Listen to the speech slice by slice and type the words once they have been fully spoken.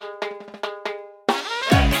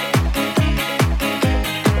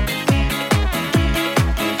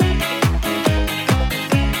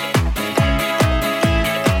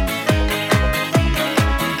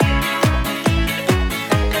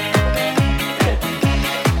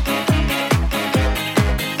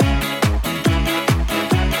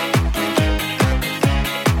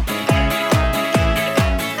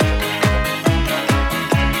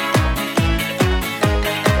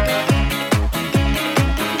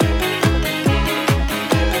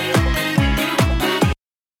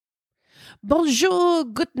bonjour,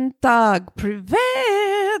 guten tag,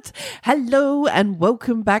 privet. Hello and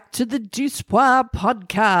welcome back to the Duspoir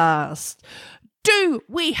podcast. Do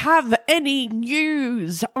we have any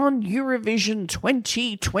news on Eurovision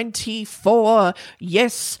 2024?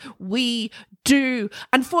 Yes, we do.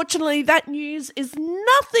 Unfortunately, that news is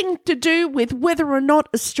nothing to do with whether or not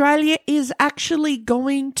Australia is actually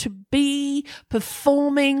going to be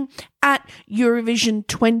performing at Eurovision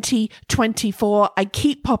 2024. I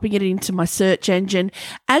keep popping it into my search engine.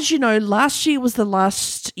 As you know, last year was the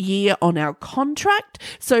last year on our contract.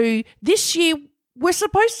 So this year, we're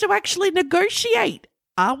supposed to actually negotiate.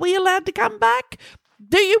 Are we allowed to come back?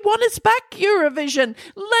 Do you want us back, Eurovision?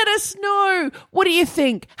 Let us know. What do you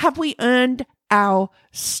think? Have we earned our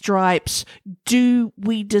stripes? Do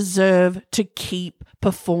we deserve to keep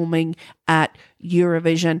performing at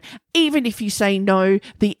Eurovision? Even if you say no,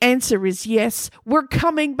 the answer is yes. We're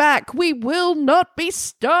coming back. We will not be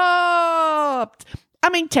stopped. I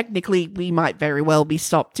mean, technically, we might very well be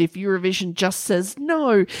stopped if Eurovision just says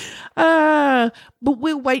no. But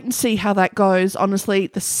we'll wait and see how that goes. Honestly,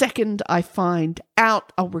 the second I find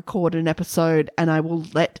out, I'll record an episode and I will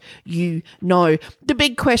let you know. The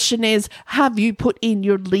big question is, have you put in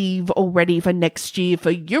your leave already for next year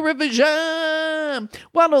for Eurovision?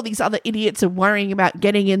 While all these other idiots are worrying about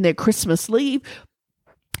getting in their Christmas leave,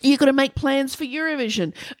 you've got to make plans for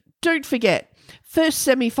Eurovision. Don't forget, first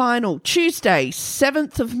semi-final, Tuesday,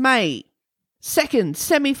 7th of May. Second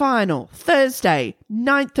semi-final, Thursday,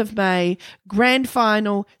 9th of May. Grand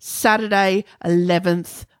final, Saturday,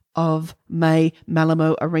 11th of May.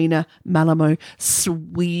 Malmö Arena, Malmö,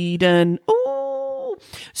 Sweden. Ooh,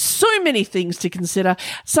 so many things to consider.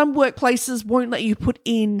 Some workplaces won't let you put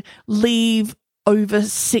in leave over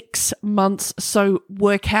 6 months. So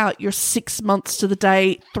work out your 6 months to the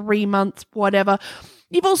day, 3 months, whatever.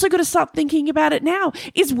 You've also got to start thinking about it now.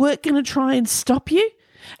 Is work going to try and stop you?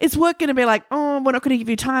 Is work going to be like, oh, we're not going to give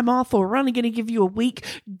you time off, or we're only going to give you a week?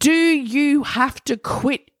 Do you have to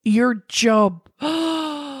quit your job?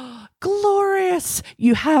 Glorious.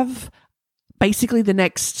 You have basically the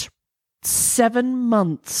next 7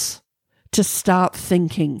 months to start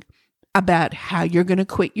thinking about how you're going to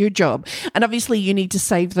quit your job. And obviously you need to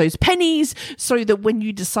save those pennies so that when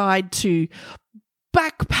you decide to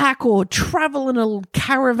backpack or travel in a little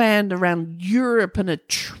caravan around Europe and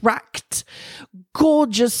attract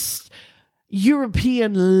gorgeous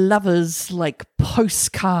European lovers like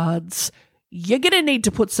postcards, you're going to need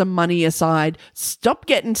to put some money aside. Stop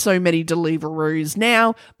getting so many Deliveroos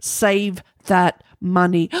now. Save that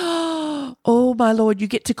money. Oh, my Lord, you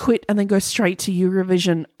get to quit and then go straight to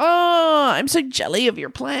Eurovision. Oh, I'm so jelly of your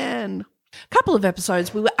plan. Couple of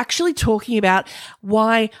episodes, we were actually talking about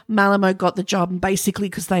why Malmö got the job, and basically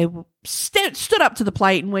because they stood up to the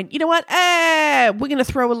plate and went, you know what, we're going to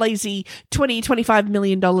throw a lazy $25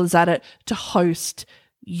 million at it to host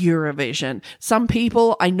Eurovision. Some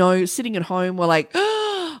people I know sitting at home were like,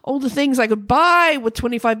 all the things I could buy with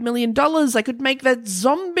 $25 million. I could make that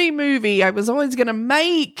zombie movie I was always going to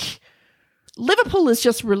make. Liverpool has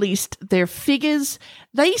just released their figures.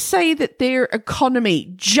 They say that their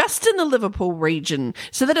economy, just in the Liverpool region,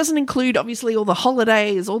 so that doesn't include obviously all the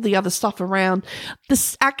holidays, all the other stuff around,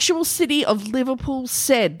 the actual city of Liverpool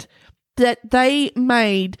said that they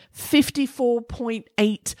made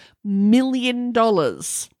 $54.8 million.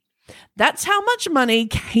 That's how much money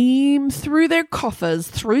came through their coffers,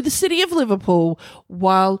 through the city of Liverpool,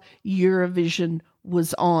 while Eurovision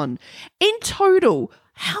was on. In total,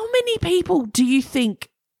 how many people do you think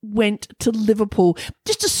went to Liverpool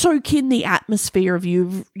just to soak in the atmosphere of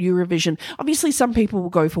Eurovision? Obviously, some people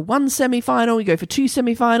will go for one semi-final, you go for two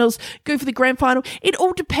semi-finals, go for the grand final. It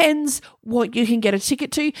all depends what you can get a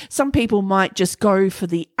ticket to. Some people might just go for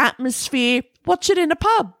the atmosphere, watch it in a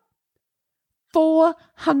pub.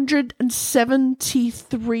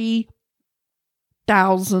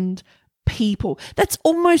 473,000 people. That's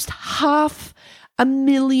almost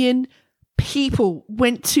 500,000 people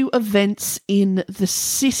went to events in the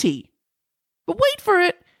city. But wait for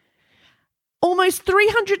it. Almost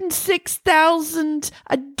 306,000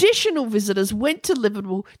 additional visitors went to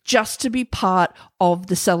Liverpool just to be part of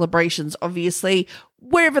the celebrations. Obviously,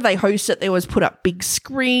 wherever they host it, they always put up big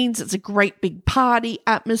screens. It's a great big party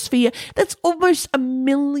atmosphere. That's almost 1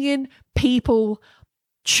 million people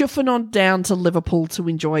chuffing on down to Liverpool to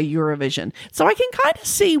enjoy Eurovision. So I can kind of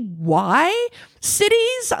see why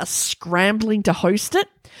cities are scrambling to host it.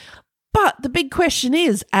 But the big question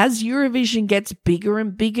is, as Eurovision gets bigger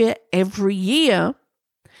and bigger every year,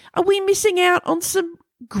 are we missing out on some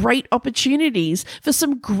great opportunities for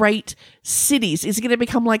some great cities? Is it going to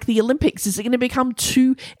become like the Olympics? Is it going to become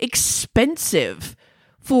too expensive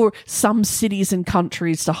for some cities and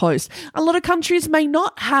countries to host. A lot of countries may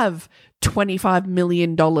not have $25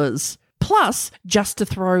 million plus just to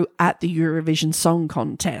throw at the Eurovision Song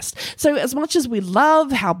Contest. So as much as we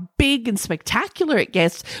love how big and spectacular it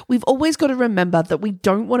gets, we've always got to remember that we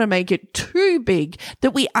don't want to make it too big,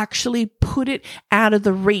 that we actually put it out of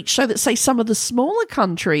the reach so that, say, some of the smaller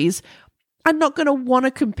countries are not going to want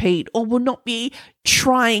to compete or will not be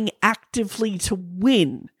trying actively to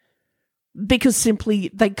win because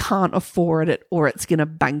simply they can't afford it or it's going to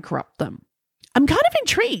bankrupt them. I'm kind of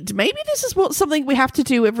intrigued. Maybe this is something we have to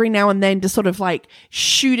do every now and then to sort of like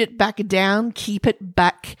shoot it back down, keep it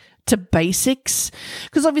back to basics.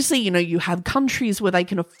 Because obviously, you have countries where they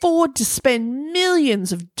can afford to spend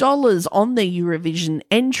millions of dollars on their Eurovision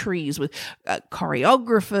entries with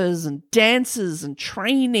choreographers and dancers and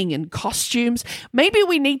training and costumes. Maybe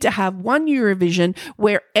we need to have one Eurovision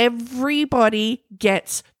where everybody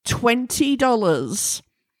gets $20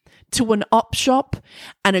 to an op shop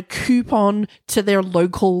and a coupon to their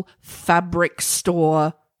local fabric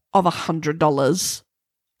store of $100.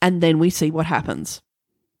 And then we see what happens.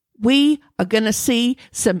 We are going to see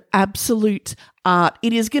some absolute art.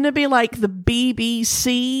 It is going to be like the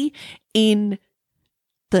BBC in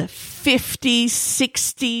the 50s,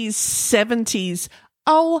 60s, 70s.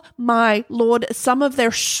 Oh my Lord, some of their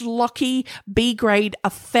schlocky B-grade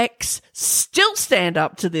effects still stand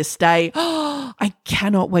up to this day. Oh, I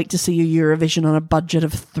cannot wait to see a Eurovision on a budget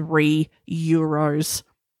of €3.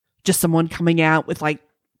 Just someone coming out with like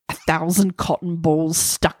 1,000 cotton balls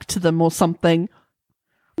stuck to them or something.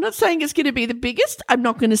 I'm not saying it's going to be the biggest. I'm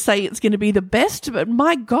not going to say it's going to be the best, but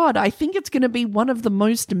my God, I think it's going to be one of the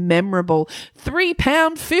most memorable.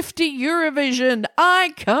 £3.50 Eurovision.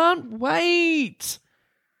 I can't wait.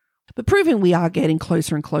 But proving we are getting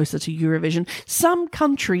closer and closer to Eurovision, some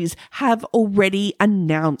countries have already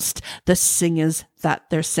announced the singers that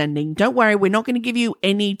they're sending. Don't worry, we're not going to give you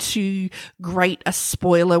any too great a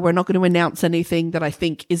spoiler. We're not going to announce anything that I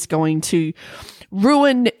think is going to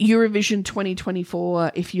ruin Eurovision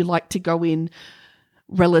 2024 if you like to go in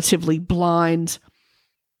relatively blind.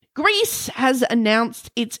 Greece has announced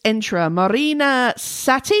its entrant, Marina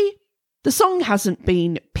Satti. The song hasn't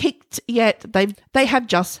been picked yet. They have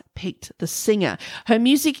just picked the singer. Her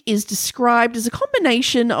music is described as a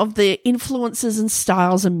combination of the influences and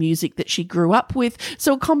styles of music that she grew up with,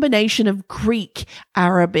 so a combination of Greek,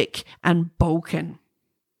 Arabic, and Balkan.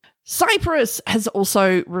 Cyprus has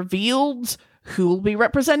also revealed who will be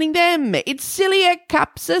representing them. It's Celia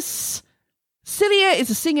Kapsis. Celia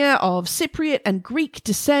is a singer of Cypriot and Greek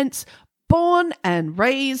descent, born and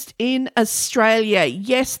raised in Australia.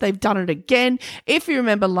 Yes, they've done it again. If you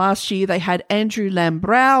remember last year, they had Andrew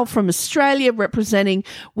Lambrou from Australia representing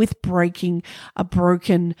with Breaking a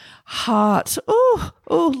Broken Heart. Oh,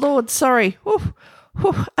 Lord, sorry.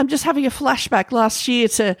 I'm just having a flashback last year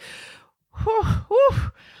to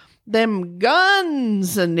them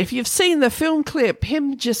guns. And if you've seen the film clip,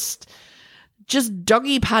 him just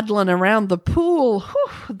doggy paddling around the pool,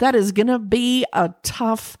 that is going to be a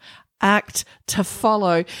tough act to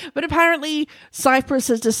follow. But apparently Cyprus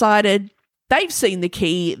has decided they've seen the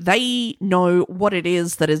key. They know what it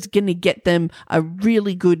is that is going to get them a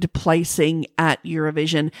really good placing at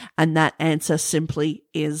Eurovision. And that answer simply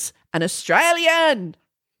is an Australian.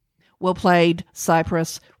 Well played,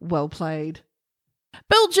 Cyprus. Well played.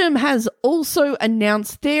 Belgium has also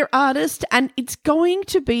announced their artist, and it's going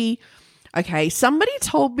to be, okay, somebody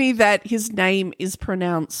told me that his name is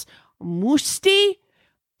pronounced Musti,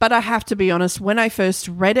 but I have to be honest, when I first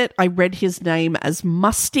read it, I read his name as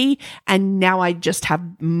Musty, and now I just have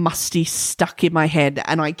Musty stuck in my head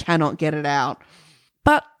and I cannot get it out.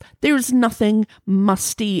 But there is nothing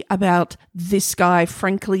musty about this guy.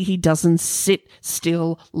 Frankly, he doesn't sit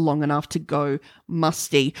still long enough to go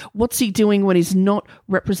musty. What's he doing when he's not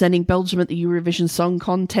representing Belgium at the Eurovision Song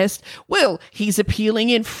Contest? Well, he's appearing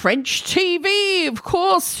in French TV, of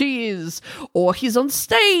course he is. Or he's on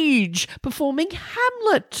stage performing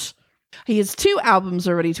Hamlet. He has 2 albums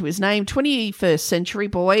already to his name, 21st Century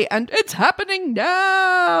Boy and It's Happening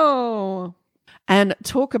Now. And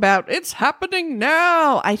talk about It's Happening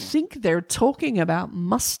Now. I think they're talking about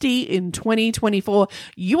Musty in 2024.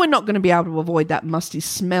 You are not going to be able to avoid that musty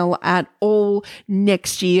smell at all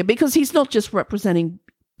next year, because he's not just representing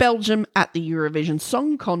Belgium at the Eurovision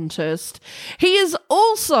Song Contest. He is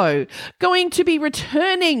also going to be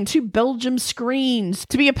returning to Belgium screens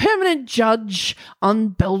to be a permanent judge on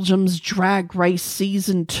Belgium's Drag Race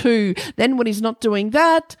Season 2. Then when he's not doing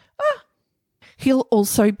that, he'll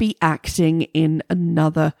also be acting in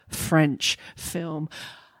another French film.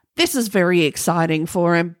 This is very exciting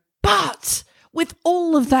for him, but With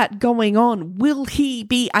all of that going on, will he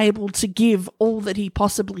be able to give all that he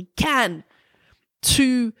possibly can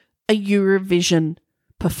to a Eurovision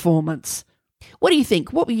performance? What do you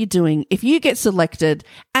think? What were you doing if you get selected?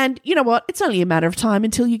 And you know what? It's only a matter of time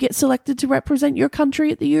until you get selected to represent your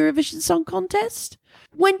country at the Eurovision Song Contest.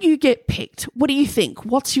 When you get picked, what do you think?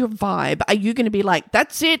 What's your vibe? Are you going to be like,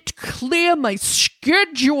 that's it, clear my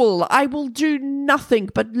schedule. I will do nothing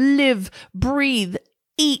but live, breathe,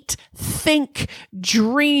 eat, think,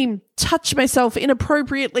 dream, touch myself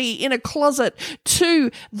inappropriately in a closet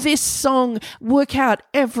to this song, work out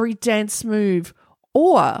every dance move?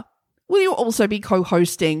 Or will you also be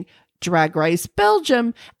co-hosting Drag Race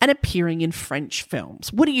Belgium and appearing in French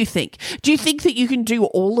films? What do you think? Do you think that you can do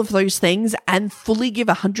all of those things and fully give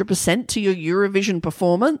 100% to your Eurovision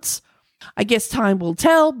performance? I guess time will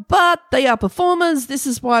tell, but they are performers. This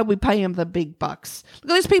is why we pay them the big bucks.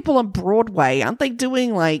 Look at those people on Broadway. Aren't they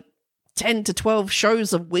doing like 10 to 12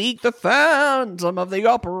 shows a week? The Phantom of the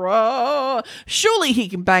Opera. Surely he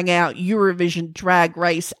can bang out Eurovision, Drag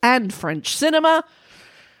Race, and French cinema.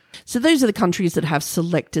 So those are the countries that have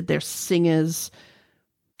selected their singers.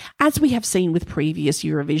 As we have seen with previous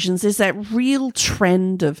Eurovisions, there's that real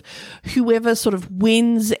trend of whoever sort of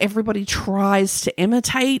wins, everybody tries to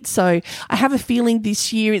imitate. So I have a feeling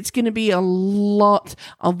this year it's going to be a lot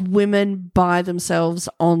of women by themselves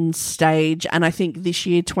on stage. And I think this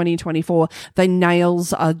year, 2024, the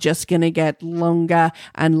nails are just going to get longer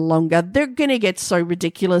and longer. They're going to get so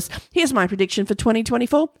ridiculous. Here's my prediction for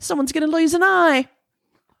 2024. Someone's going to lose an eye.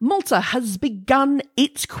 Malta has begun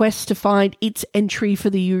its quest to find its entry for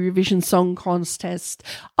the Eurovision Song Contest.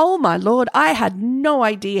 Oh my lord, I had no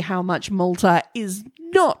idea how much Malta is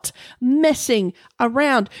not messing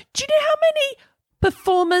around. Do you know how many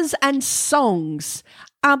performers and songs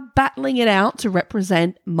are battling it out to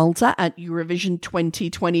represent Malta at Eurovision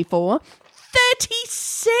 2024?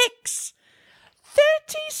 36!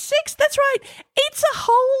 36, that's right. It's a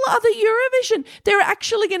whole other Eurovision. They're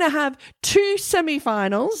actually going to have 2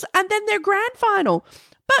 semi-finals and then their grand final.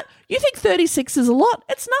 But you think 36 is a lot?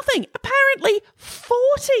 It's nothing. Apparently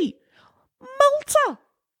 40. Malta.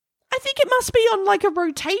 I think it must be on like a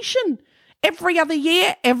rotation. Every other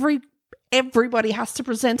year, everybody has to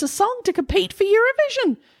present a song to compete for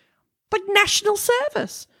Eurovision. Like national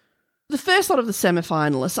service. The first lot of the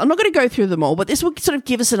semi-finalists, I'm not going to go through them all, but this will sort of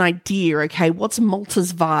give us an idea, okay? What's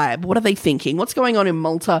Malta's vibe? What are they thinking? What's going on in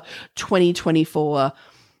Malta 2024?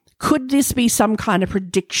 Could this be some kind of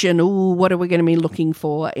prediction? Ooh, what are we going to be looking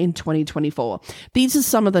for in 2024? These are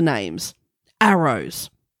some of the names. Arrows.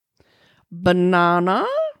 Banana.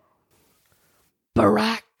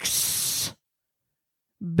 Barax.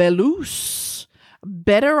 Belus.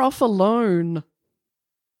 Better Off Alone.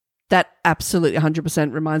 That absolutely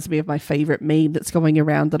 100% reminds me of my favorite meme that's going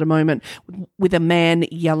around at the moment with a man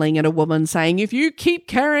yelling at a woman saying, if you keep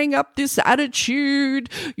carrying up this attitude,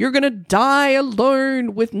 you're going to die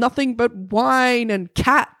alone with nothing but wine and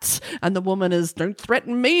cats. And the woman is, don't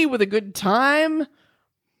threaten me with a good time.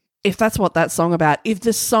 If that's what that song about, if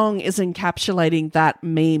the song is encapsulating that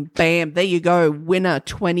meme, bam, there you go, winner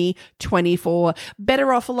 2024.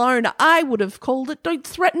 Better Off Alone. I would have called it Don't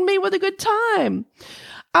Threaten Me with a Good Time.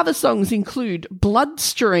 Other songs include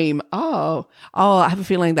Bloodstream. Oh, I have a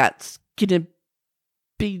feeling that's going to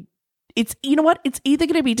be, you know what? It's either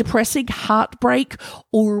going to be depressing heartbreak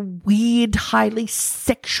or weird, highly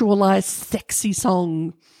sexualized, sexy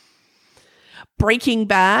song. Breaking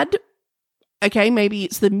Bad. Okay, maybe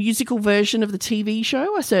it's the musical version of the TV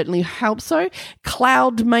show. I certainly hope so.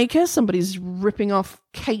 Cloudmaker. Somebody's ripping off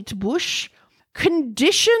Kate Bush.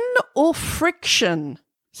 Condition or Friction.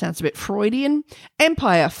 Sounds a bit Freudian.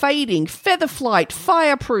 Empire, Fading, Featherflight,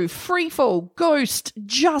 Fireproof, Freefall, Ghost,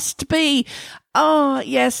 Just Be. Oh,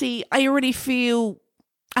 yeah, see, I already feel...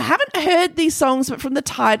 I haven't heard these songs, but from the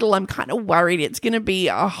title, I'm kind of worried it's going to be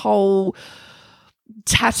a whole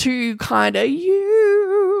tattoo kind of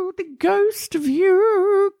you, the ghost of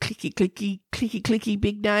you, clicky, clicky, clicky, clicky,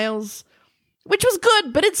 big nails. Which was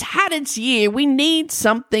good, but it's had its year. We need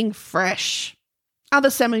something fresh. Other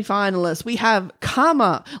semi-finalists, we have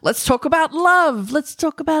Karma. Let's talk about love. Let's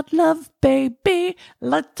talk about love, baby.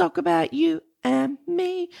 Let's talk about you and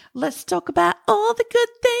me. Let's talk about all the good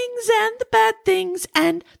things and the bad things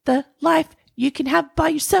and the life you can have by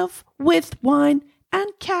yourself with wine and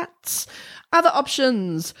cats. Other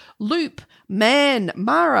options, Loop, Man,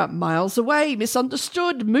 Mara, Miles Away,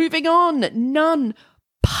 Misunderstood, Moving On, None,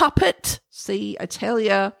 Puppet. See, I tell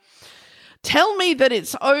ya. Tell Me That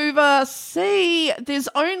It's Over. See, There's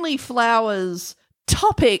Only Flowers.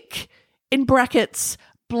 Topic, in brackets,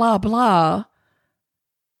 blah, blah.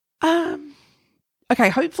 Okay,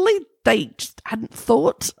 hopefully they just hadn't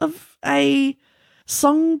thought of a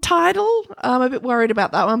song title. I'm a bit worried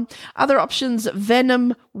about that one. Other options,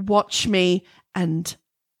 Venom, Watch Me, and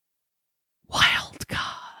Wild Card.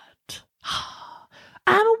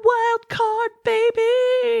 I'm a wild card,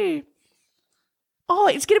 baby. Oh,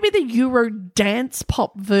 it's going to be the Euro dance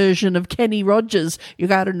pop version of Kenny Rogers. You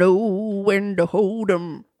got to know when to hold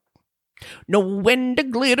 'em, know when to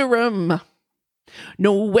glitter 'em,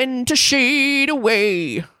 know when to shade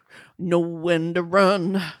away, know when to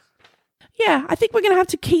run. Yeah, I think we're going to have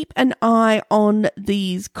to keep an eye on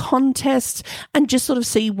these contests and just sort of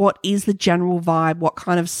see what is the general vibe, what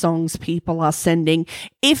kind of songs people are sending.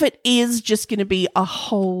 If it is just going to be a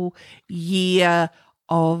whole year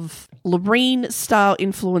of Loreen-style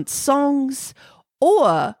influenced songs,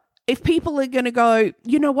 or if people are going to go,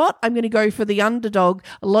 you know what, I'm going to go for the underdog.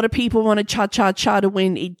 A lot of people wanted Cha-Cha-Cha to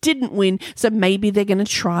win. It didn't win, so maybe they're going to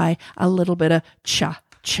try a little bit of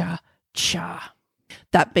Cha-Cha-Cha.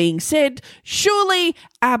 That being said, surely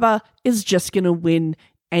ABBA is just going to win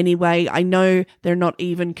anyway. I know they're not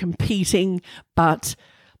even competing, but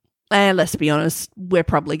let's be honest, we're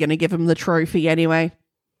probably going to give them the trophy anyway.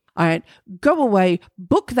 All right, go away,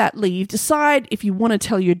 book that leave, decide if you want to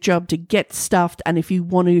tell your job to get stuffed and if you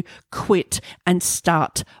want to quit and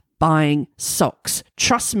start buying socks.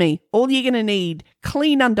 Trust me, all you're going to need,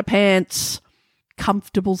 clean underpants,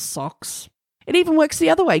 comfortable socks. It even works the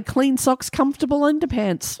other way. Clean socks, comfortable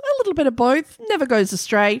underpants. A little bit of both. Never goes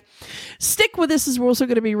astray. Stick with us as we're also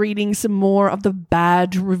going to be reading some more of the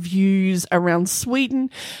bad reviews around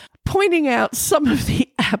Sweden, pointing out some of the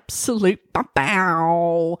absolute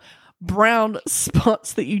brown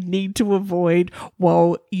spots that you need to avoid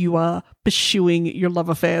while you are pursuing your love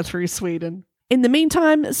affair through Sweden. In the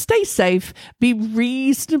meantime, stay safe, be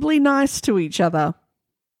reasonably nice to each other.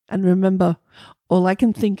 And remember, all I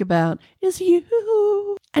can think about is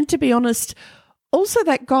you. And to be honest, also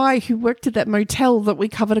that guy who worked at that motel that we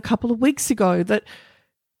covered a couple of weeks ago that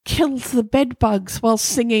killed the bed bugs while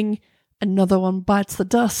singing Another One Bites the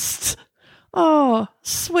Dust. Oh,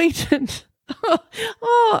 Sweden.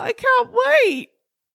 Oh, I can't wait.